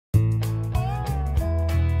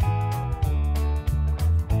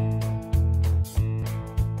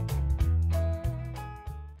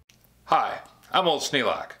Hi, I'm Old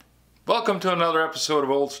Sneelock. Welcome to another episode of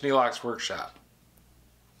Old Sneelock's Workshop.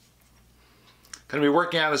 Going to be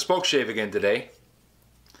working on the spoke shave again today.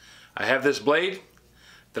 I have this blade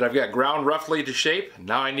that I've got ground roughly to shape.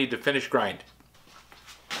 Now I need to finish grind.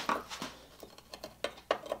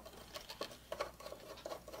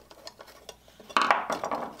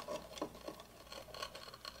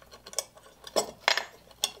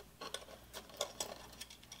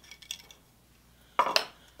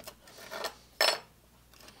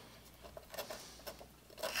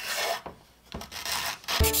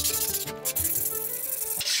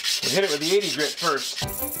 Hit it with the 80 grit first.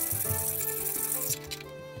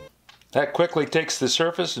 That quickly takes the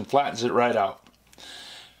surface and flattens it right out.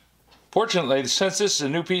 Fortunately, since this is a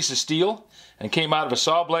new piece of steel and came out of a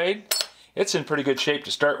saw blade, it's in pretty good shape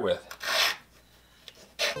to start with.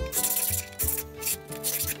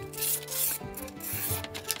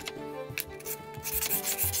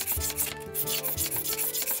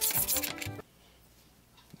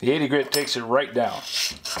 The 80 grit takes it right down.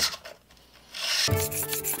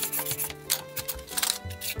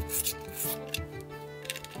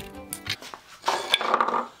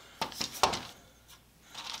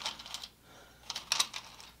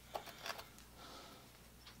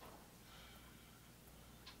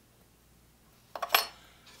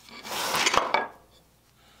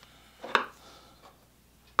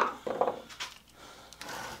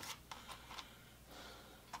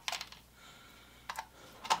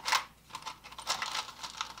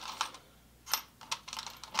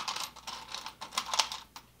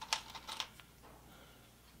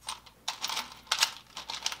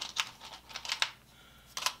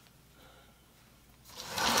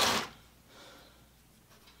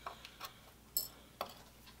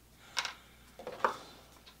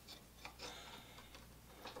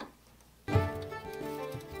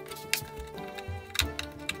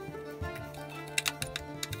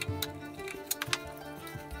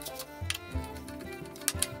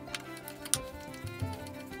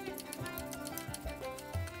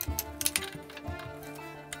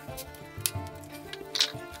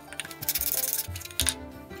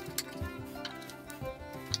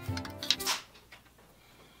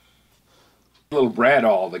 Little brad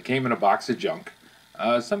awl that came in a box of junk.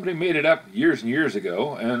 Somebody made it up years and years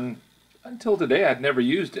ago, and until today I'd never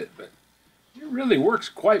used it, but it really works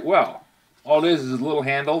quite well. All it is a little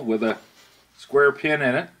handle with a square pin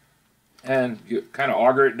in it, and you kind of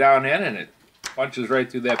auger it down in and it punches right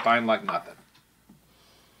through that pine like nothing.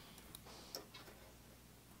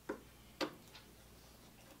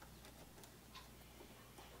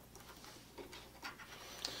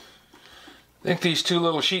 I think these two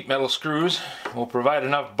little sheet metal screws will provide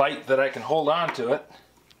enough bite that I can hold on to it.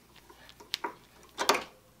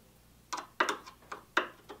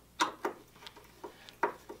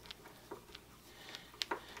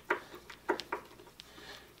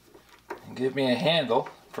 And give me a handle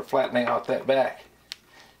for flattening out that back.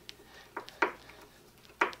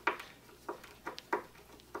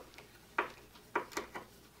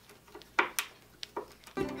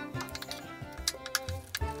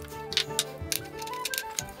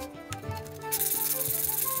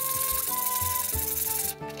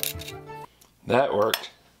 That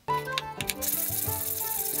worked.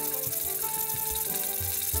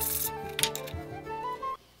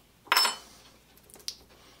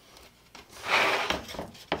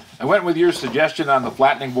 I went with your suggestion on the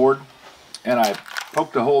flattening board, and I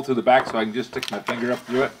poked a hole through the back so I can just stick my finger up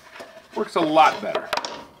through it. Works a lot better.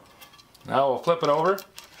 Now we'll flip it over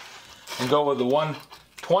and go with the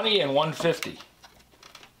 120 and 150.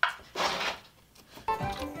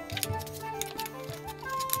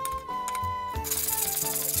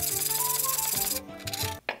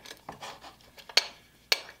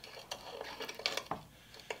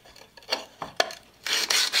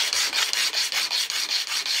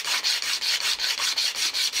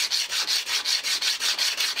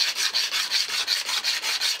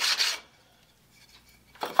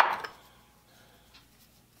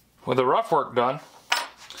 With the rough work done,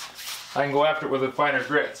 I can go after it with the finer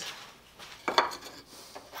grits.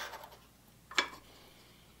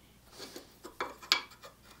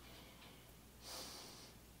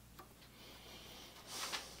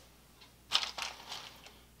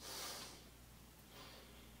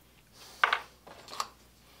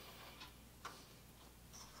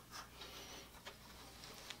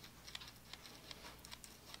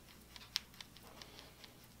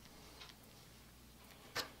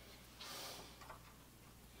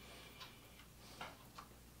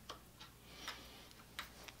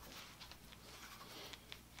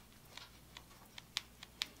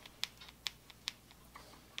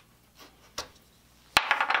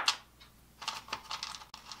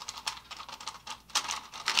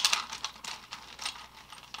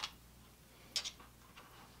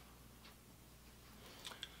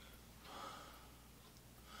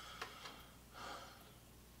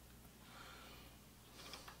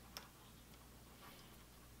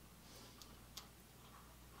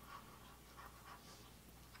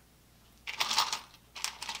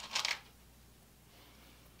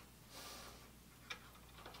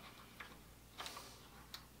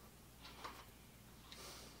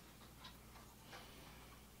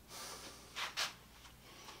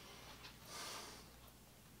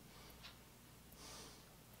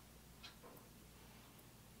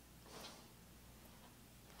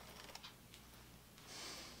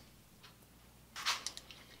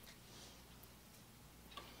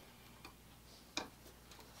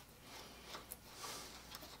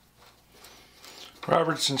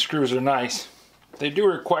 Robertson screws are nice. They do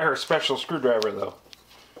require a special screwdriver though.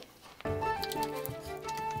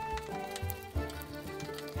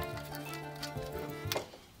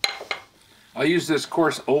 I'll use this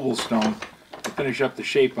coarse oval stone to finish up the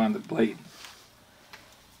shape on the blade.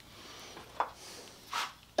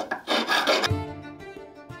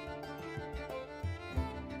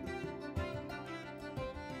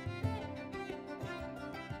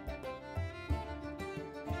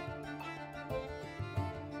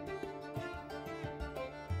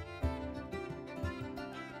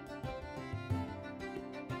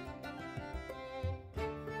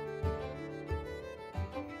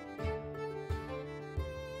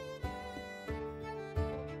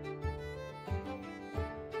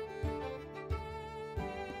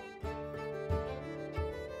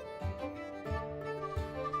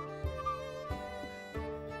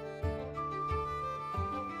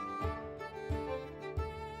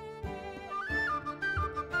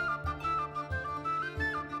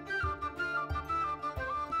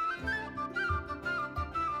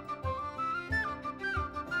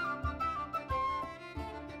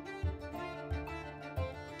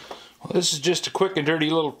 Well, this is just a quick and dirty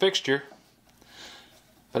little fixture,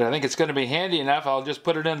 but I think it's going to be handy enough. I'll just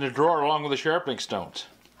put it in the drawer along with the sharpening stones.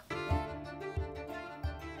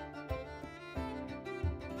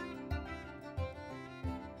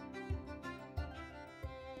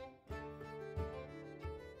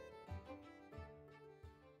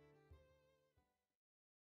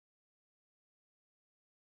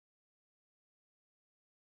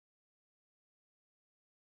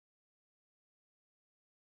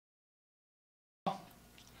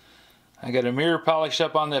 I got a mirror polished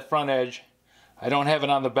up on that front edge. I don't have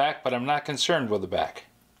it on the back, but I'm not concerned with the back.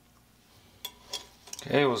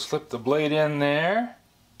 Okay, we'll slip the blade in there.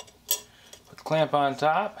 Put the clamp on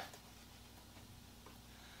top.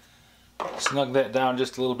 Snug that down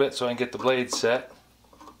just a little bit so I can get the blade set.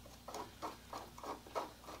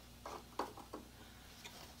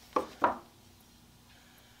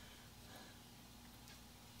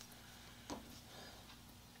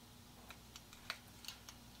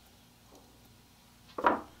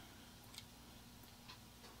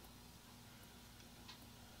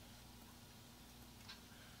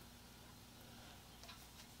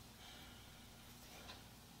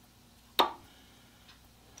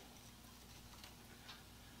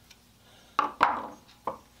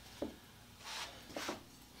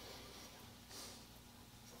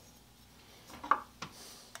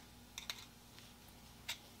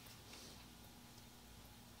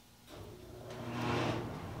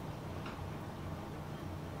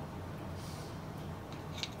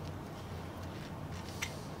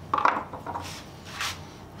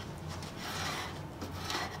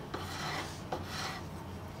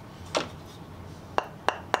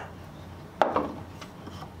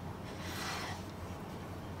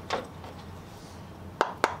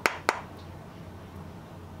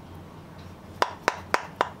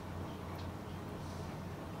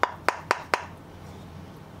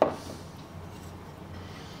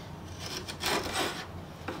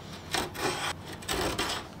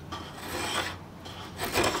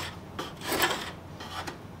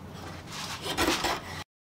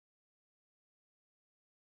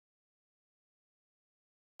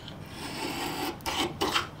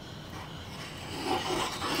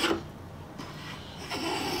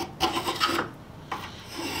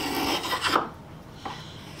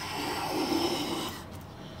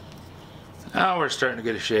 Now we're starting to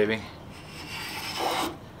get a shaving.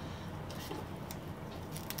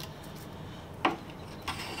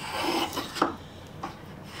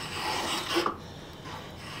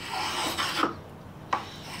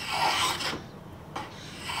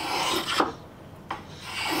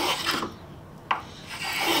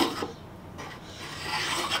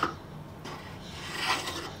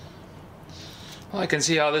 Well, I can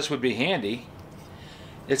see how this would be handy.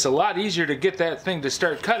 It's a lot easier to get that thing to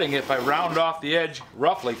start cutting if I round off the edge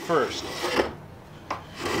roughly first.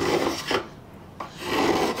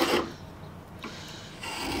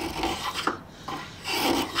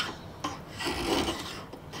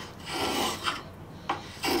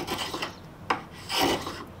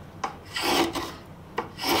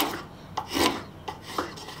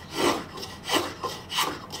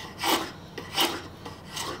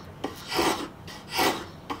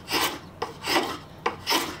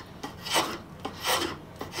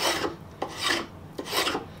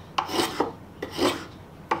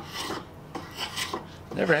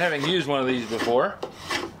 Never having used one of these before,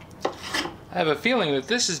 I have a feeling that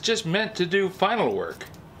this is just meant to do final work,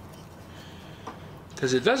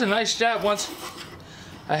 because it does a nice job once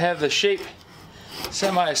I have the shape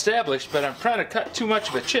semi-established, but I'm trying to cut too much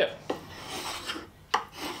of a chip.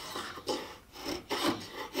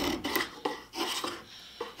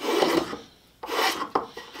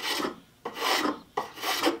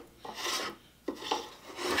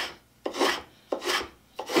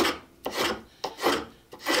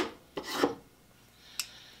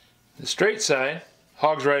 The straight side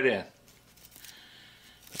hogs right in.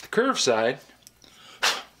 But the curved side,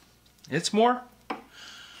 it's more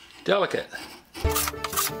delicate.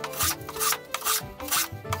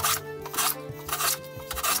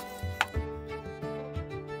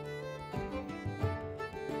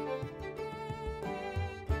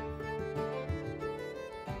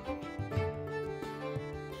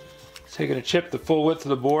 Taking a chip the full width of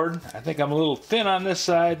the board. I think I'm a little thin on this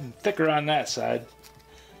side and thicker on that side.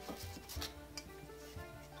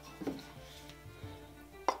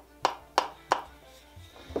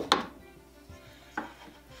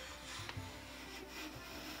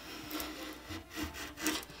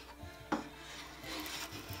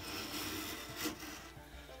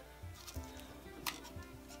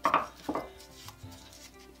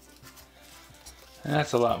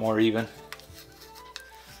 That's a lot more even.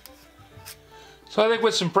 So I think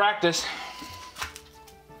with some practice,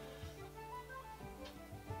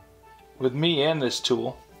 with me and this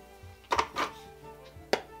tool,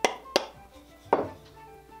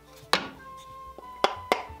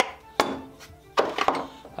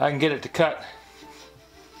 I can get it to cut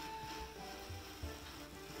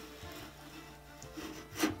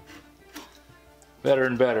better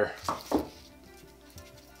and better.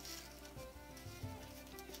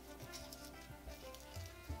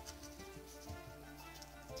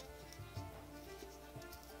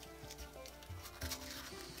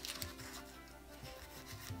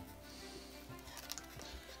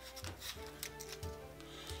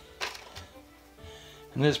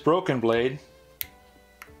 And this broken blade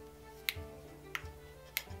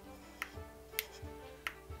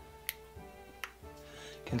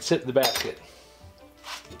can sit in the basket.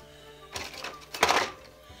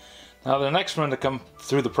 Now the next one to come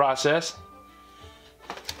through the process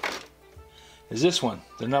is this one,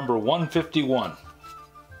 the number 151.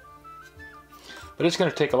 But it's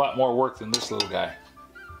going to take a lot more work than this little guy.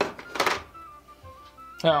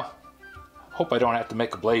 Now, hope I don't have to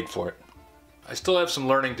make a blade for it. I still have some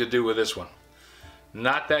learning to do with this one.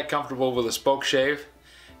 Not that comfortable with a spoke shave,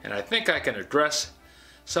 and I think I can address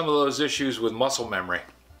some of those issues with muscle memory.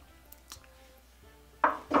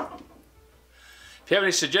 If you have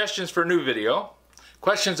any suggestions for a new video,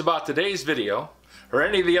 questions about today's video, or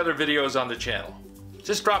any of the other videos on the channel,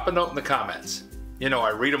 just drop a note in the comments. You know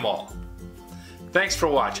I read them all. Thanks for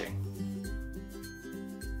watching.